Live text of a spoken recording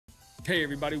Hey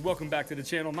everybody, welcome back to the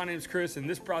channel. My name is Chris, and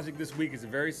this project this week is a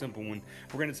very simple one.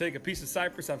 We're going to take a piece of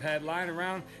cypress I've had lying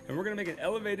around, and we're going to make an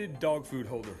elevated dog food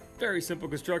holder. Very simple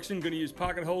construction. Going to use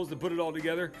pocket holes to put it all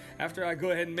together. After I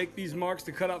go ahead and make these marks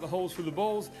to cut out the holes for the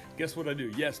bowls, guess what I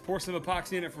do? Yes, pour some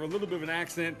epoxy in it for a little bit of an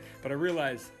accent, but I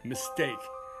realized, mistake.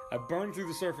 I burned through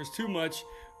the surface too much.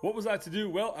 What was I to do?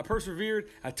 Well, I persevered.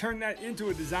 I turned that into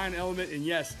a design element, and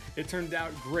yes, it turned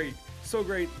out great. So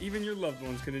great, even your loved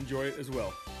ones can enjoy it as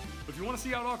well. If you want to see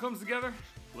how it all comes together,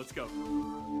 let's go.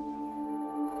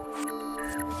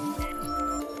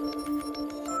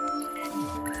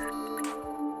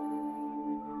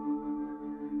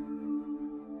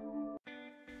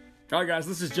 Alright guys,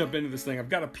 let's just jump into this thing. I've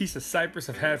got a piece of cypress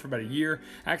I've had for about a year.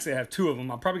 Actually, I have two of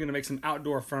them. I'm probably going to make some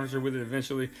outdoor furniture with it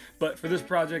eventually. But for this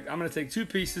project, I'm going to take two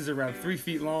pieces around 3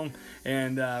 feet long,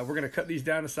 and we're going to cut these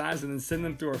down to size and then send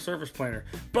them through our surface planer.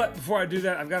 But before I do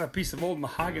that, I've got a piece of old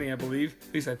mahogany, I believe.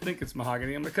 At least I think it's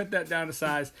mahogany. I'm going to cut that down to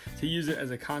size to use it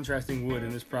as a contrasting wood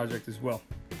in this project as well.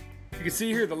 You can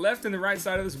see here the left and the right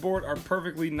side of this board are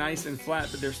perfectly nice and flat,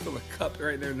 but there's still a cup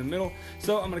right there in the middle.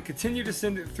 So I'm going to continue to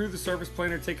send it through the surface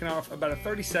planer, taking off about a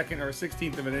 32nd or a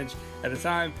 16th of an inch at a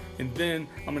time. And then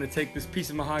I'm going to take this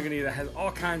piece of mahogany that has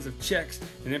all kinds of checks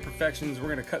and imperfections. We're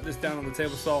going to cut this down on the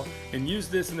table saw and use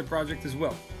this in the project as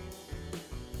well.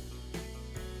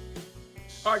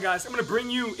 All right guys, I'm going to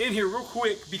bring you in here real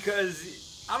quick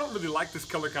because I don't really like this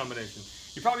color combination.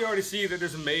 You probably already see that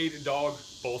there's a made dog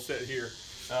bowl set here.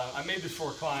 I made this for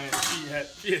a client.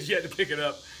 She has yet to pick it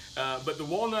up. But the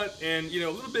walnut and, you know,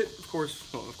 a little bit, of course,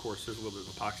 well, of course, there's a little bit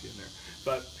of epoxy in there.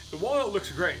 But the walnut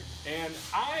looks great. And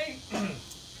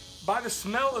by the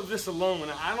smell of this alone,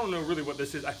 and I don't know really what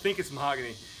this is. I think it's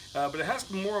mahogany. But it has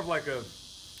more of like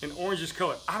an orangish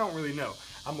color. I don't really know.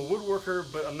 I'm a woodworker,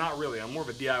 but I'm not really. I'm more of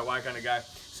a DIY kind of guy.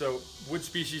 So wood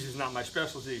species is not my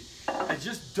specialty. I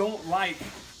just don't like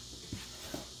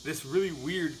this really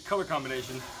weird color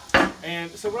combination.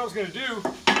 And so what I was going to do,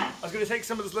 I was going to take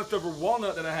some of this leftover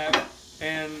walnut that I have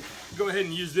and go ahead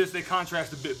and use this. They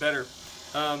contrast a bit better.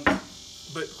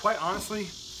 But quite honestly,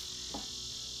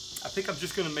 I think I'm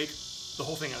just going to make the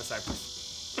whole thing out of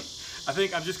cypress. I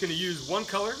think I'm just going to use one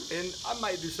color, and I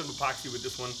might do some epoxy with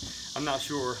this one. I'm not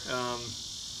sure. I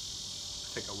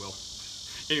think I will.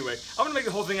 Anyway, I'm going to make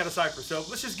the whole thing out of cypress. So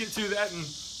let's just get to that, and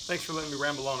thanks for letting me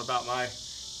ramble on about my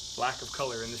lack of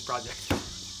color in this project.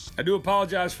 I do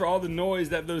apologize for all the noise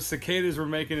that those cicadas were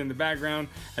making in the background.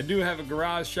 I do have a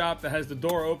garage shop that has the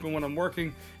door open when I'm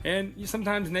working, and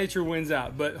sometimes nature wins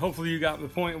out, but hopefully you got the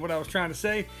point of what I was trying to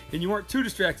say and you weren't too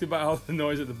distracted by all the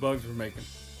noise that the bugs were making.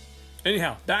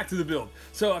 Anyhow, back to the build.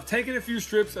 So I've taken a few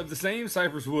strips of the same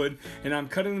cypress wood and I'm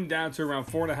cutting them down to around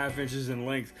 4.5 inches in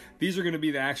length. These are going to be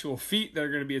the actual feet that are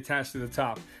going to be attached to the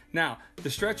top. Now,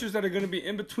 the stretchers that are going to be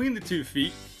in between the 2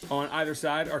 feet on either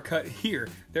side are cut here.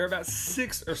 They're about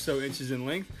 6 or so inches in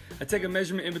length. I take a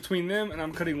measurement in between them and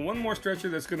I'm cutting one more stretcher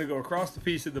that's going to go across the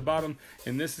piece at the bottom,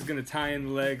 and this is going to tie in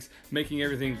the legs, making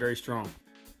everything very strong.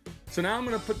 So now I'm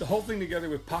going to put the whole thing together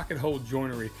with pocket hole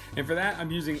joinery, and for that I'm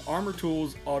using Armor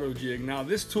Tools Auto Jig. Now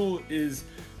this tool is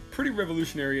pretty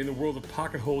revolutionary in the world of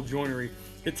pocket hole joinery.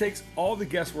 It takes all the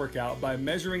guesswork out by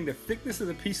measuring the thickness of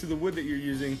the piece of the wood that you're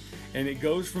using, and it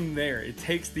goes from there. It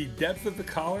takes the depth of the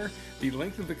collar, the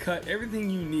length of the cut, everything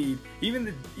you need, even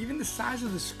the size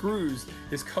of the screws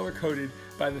is color coded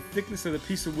by the thickness of the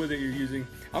piece of wood that you're using.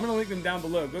 I'm going to link them down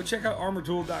below. Go check out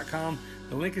armortool.com.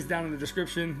 The link is down in the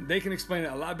description. They can explain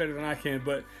it a lot better than I can,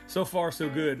 but so far so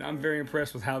good. I'm very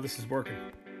impressed with how this is working.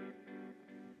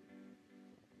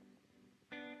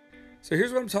 So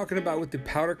here's what I'm talking about with the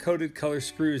powder coated color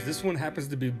screws. This one happens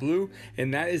to be blue,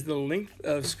 and that is the length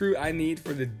of screw I need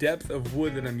for the depth of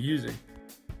wood that I'm using.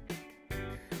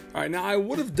 Alright, now I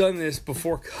would have done this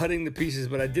before cutting the pieces,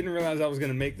 but I didn't realize I was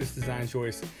going to make this design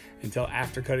choice until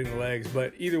after cutting the legs.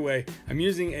 But either way, I'm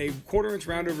using a 1/4 inch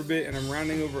round over bit and I'm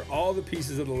rounding over all the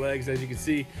pieces of the legs. As you can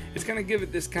see, it's going to give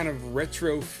it this kind of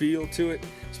retro feel to it,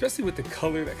 especially with the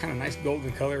color, that kind of nice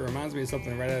golden color. It reminds me of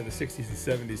something right out of the 60s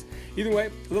and 70s. Either way,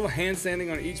 a little hand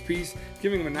sanding on each piece,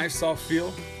 giving them a nice soft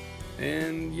feel.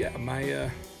 And yeah,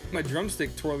 my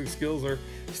drumstick twirling skills are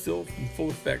still in full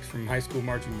effect from high school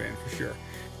marching band for sure.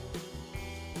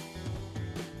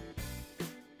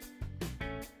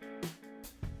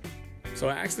 So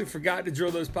I actually forgot to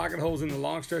drill those pocket holes in the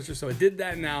long stretcher, so I did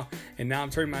that now, and now I'm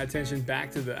turning my attention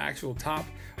back to the actual top.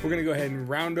 We're gonna go ahead and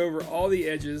round over all the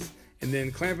edges and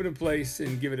then clamp it in place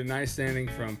and give it a nice sanding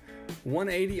from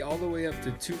 180 all the way up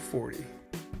to 240.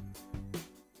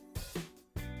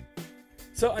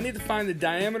 So I need to find the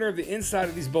diameter of the inside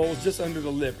of these bowls just under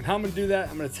the lip. And how I'm gonna do that,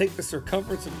 I'm gonna take the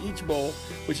circumference of each bowl,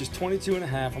 which is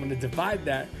 22.5. I'm gonna divide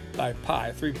that by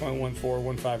pi,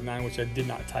 3.14159, which I did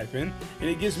not type in. And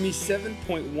it gives me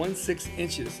 7.16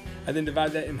 inches. I then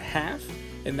divide that in half,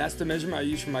 and that's the measurement I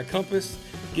use for my compass,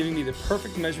 giving me the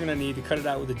perfect measurement I need to cut it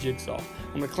out with a jigsaw.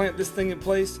 I'm gonna clamp this thing in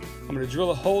place. I'm gonna drill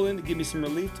a hole in to give me some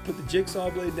relief to put the jigsaw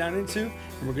blade down into,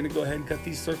 and we're gonna go ahead and cut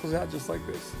these circles out just like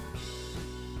this.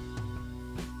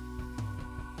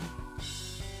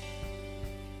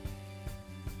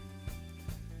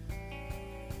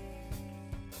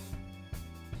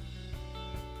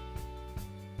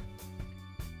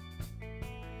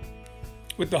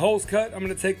 With the holes cut, I'm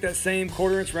going to take that same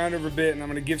 1/4 inch round over bit and I'm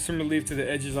going to give some relief to the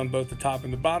edges on both the top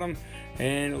and the bottom,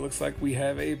 and it looks like we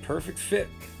have a perfect fit.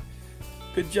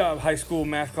 Good job, high school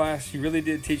math class. You really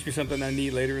did teach me something I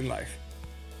need later in life.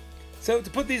 So to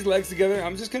put these legs together,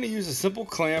 I'm just going to use a simple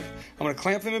clamp. I'm going to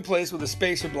clamp them in place with a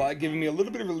spacer block, giving me a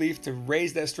little bit of relief to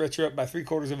raise that stretcher up by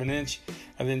 3/4 of an inch,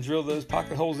 and then drill those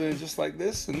pocket holes in just like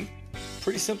this, and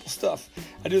pretty simple stuff.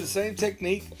 I do the same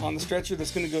technique on the stretcher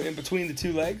that's going to go in between the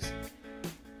two legs.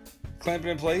 Clamp it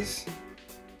in place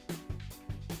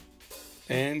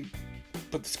and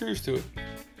put the screws to it.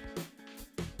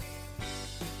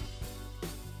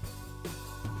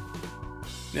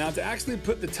 Now to actually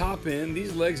put the top in,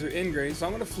 these legs are ingrained, so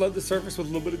I'm going to flood the surface with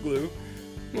a little bit of glue.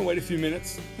 I'm going to wait a few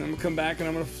minutes, and I'm going to come back and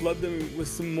I'm going to flood them with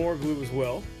some more glue as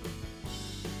well,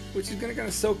 which is going to kind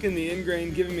of soak in the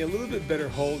ingrain, giving me a little bit better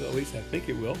hold, at least I think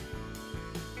it will.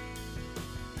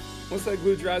 Once that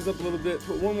glue dries up a little bit,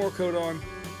 put one more coat on.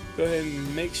 Go ahead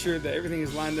and make sure that everything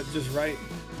is lined up just right.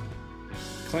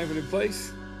 Clamp it in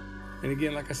place. And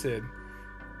again, like I said,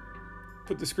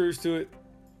 put the screws to it.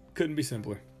 Couldn't be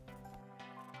simpler.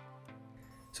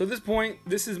 So at this point,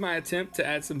 this is my attempt to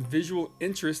add some visual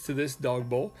interest to this dog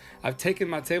bowl. I've taken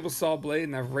my table saw blade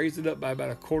and I've raised it up by about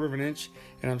 1/4 of an inch,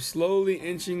 and I'm slowly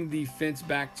inching the fence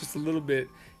back just a little bit,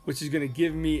 which is going to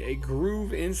give me a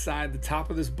groove inside the top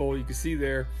of this bowl. You can see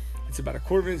there, it's about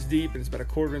 1/4 inch deep and it's about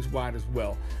 1/4 inch wide as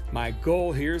well. My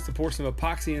goal here is to pour some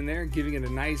epoxy in there, giving it a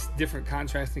nice different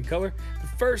contrasting color. But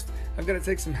first, I've got to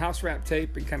take some house wrap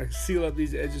tape and kind of seal up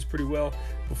these edges pretty well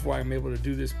before I'm able to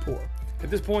do this pour. At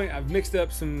this point, I've mixed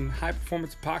up some high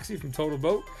performance epoxy from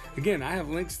TotalBoat. Again, I have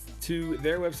links to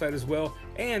their website as well,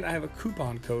 and I have a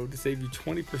coupon code to save you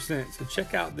 20%. So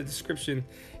check out the description.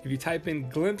 If you type in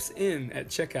Glimpse In at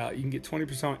checkout, you can get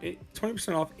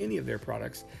 20% off any of their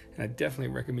products, and I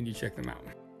definitely recommend you check them out.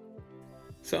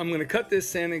 So I'm going to cut this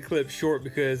sanding clip short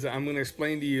because I'm going to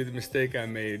explain to you the mistake I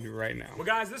made right now. Well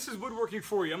guys, this is Woodworking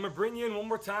for you. I'm going to bring you in one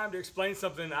more time to explain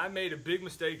something. I made a big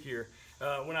mistake here.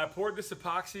 When I poured this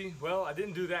epoxy, well, I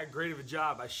didn't do that great of a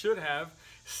job. I should have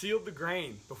sealed the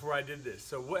grain before I did this.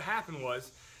 So what happened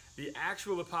was the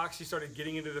actual epoxy started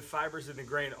getting into the fibers in the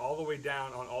grain all the way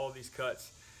down on all of these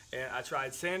cuts. And I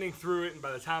tried sanding through it, and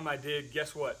by the time I did,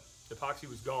 guess what? The epoxy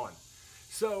was gone.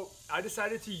 So I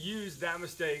decided to use that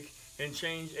mistake and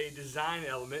change a design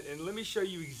element, and let me show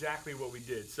you exactly what we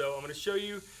did. So I'm going to show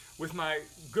you with my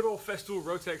good old Festool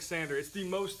Rotex sander. It's the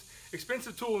most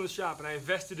expensive tool in the shop, and I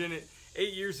invested in it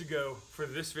 8 years ago for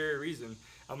this very reason.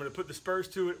 I'm going to put the spurs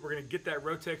to it. We're going to get that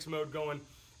Rotex mode going,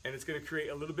 and it's going to create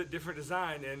a little bit different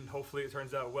design, and hopefully it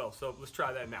turns out well. So let's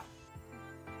try that now.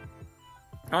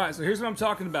 All right, so here's what I'm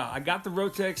talking about. I got the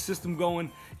Rotex system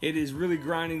going. It is really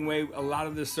grinding away a lot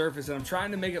of the surface, and I'm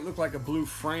trying to make it look like a blue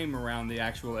frame around the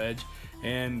actual edge,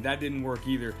 and that didn't work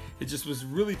either. It just was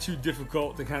really too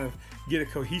difficult to kind of get a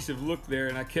cohesive look there,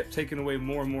 and I kept taking away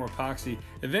more and more epoxy.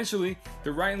 Eventually,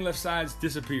 the right and left sides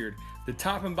disappeared. The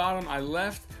top and bottom I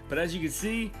left, but as you can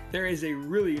see, there is a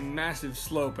really massive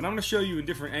slope, and I'm going to show you in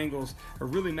different angles a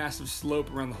really massive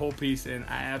slope around the whole piece, and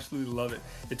I absolutely love it.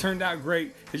 It turned out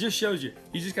great. It just shows you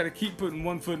just got to keep putting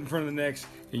one foot in front of the next,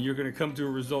 and you're going to come to a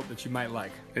result that you might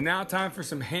like. And now time for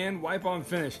some hand wipe-on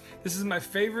finish. This is my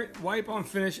favorite wipe-on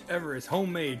finish ever. It's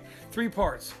homemade. 3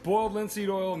 parts: boiled linseed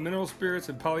oil, mineral spirits,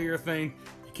 and polyurethane.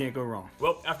 You can't go wrong.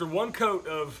 Well, after one coat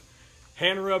of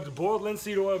hand-rubbed boiled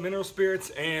linseed oil, mineral spirits,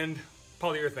 and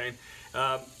polyurethane,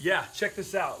 yeah, check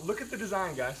this out. Look at the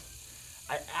design, guys.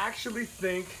 I actually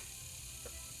think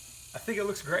it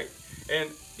looks great. And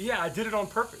yeah, I did it on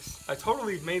purpose. I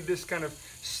totally made this kind of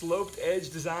sloped edge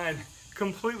design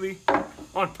completely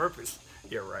on purpose.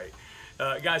 Yeah, right.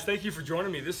 Guys, thank you for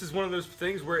joining me. This is one of those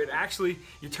things where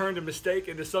you turned a mistake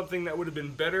into something that would have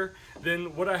been better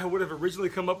than what I would have originally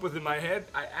come up with in my head.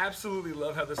 I absolutely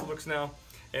love how this looks now,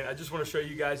 and I just want to show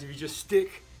you guys, if you just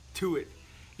stick to it,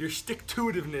 your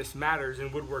stick-to-itiveness matters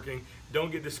in woodworking.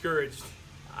 Don't get discouraged.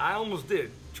 I almost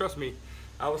did, trust me.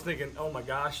 I was thinking, oh my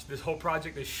gosh, this whole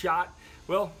project is shot.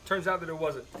 Well, turns out that it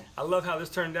wasn't. I love how this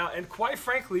turned out, and quite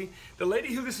frankly, the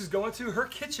lady who this is going to, her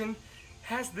kitchen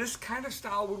has this kind of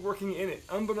style woodworking in it.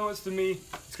 Unbeknownst to me,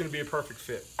 it's gonna be a perfect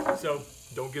fit. So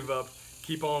don't give up,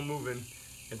 keep on moving,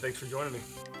 and thanks for joining me.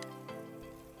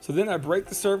 So then I break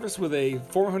the surface with a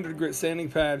 400 grit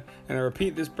sanding pad, and I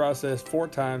repeat this process 4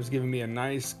 times, giving me a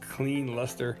nice clean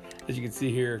luster. As you can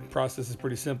see here, the process is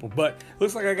pretty simple, but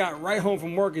looks like I got right home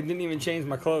from work and didn't even change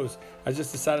my clothes. I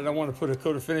just decided I want to put a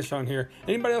coat of finish on here.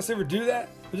 Anybody else ever do that?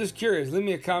 I'm just curious. Leave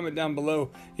me a comment down below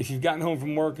if you've gotten home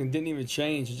from work and didn't even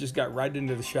change and just got right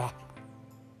into the shop.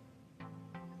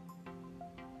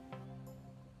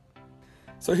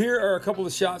 So here are a couple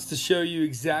of shots to show you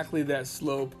exactly that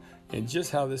slope and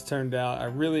just how this turned out. I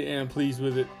really am pleased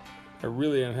with it. I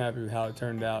really am happy with how it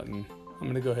turned out, and I'm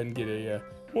gonna go ahead and get a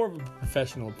more of a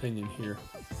professional opinion here.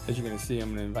 As you're gonna see,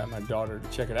 I'm gonna invite my daughter to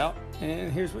check it out, and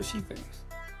here's what she thinks.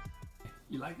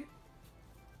 You like it?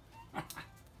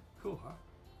 Cool, huh?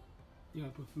 You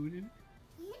wanna put food in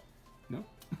it? No?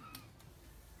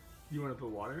 You wanna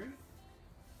put water in it?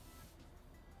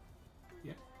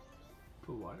 Yeah?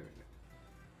 Put water in it.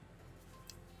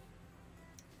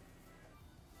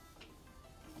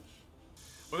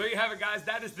 Well, there you have it, guys.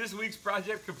 That is this week's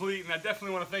project complete, and I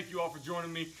definitely want to thank you all for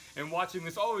joining me and watching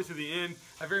this all the way to the end.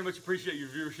 I very much appreciate your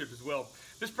viewership as well.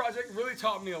 This project really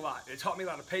taught me a lot. It taught me a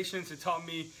lot of patience. It taught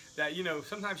me that, you know,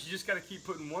 sometimes you just got to keep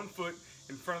putting one foot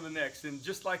in front of the next, and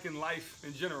just like in life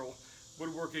in general,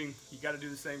 woodworking, you got to do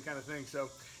the same kind of thing. So,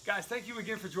 guys, thank you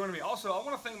again for joining me. Also, I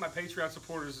want to thank my Patreon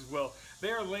supporters as well.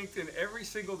 They are linked in every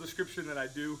single description that I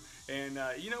do. And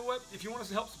you know what? If you want us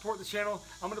to help support the channel,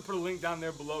 I'm going to put a link down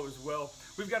there below as well.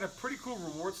 We've got a pretty cool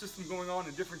reward system going on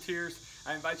in different tiers.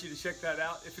 I invite you to check that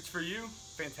out. If it's for you,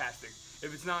 fantastic.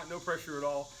 If it's not, no pressure at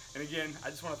all. And again, I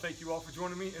just want to thank you all for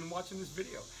joining me and watching this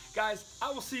video. Guys,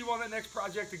 I will see you on that next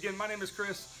project. Again, my name is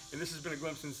Chris, and this has been A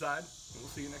Glimpse Inside, and we'll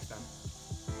see you next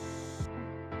time.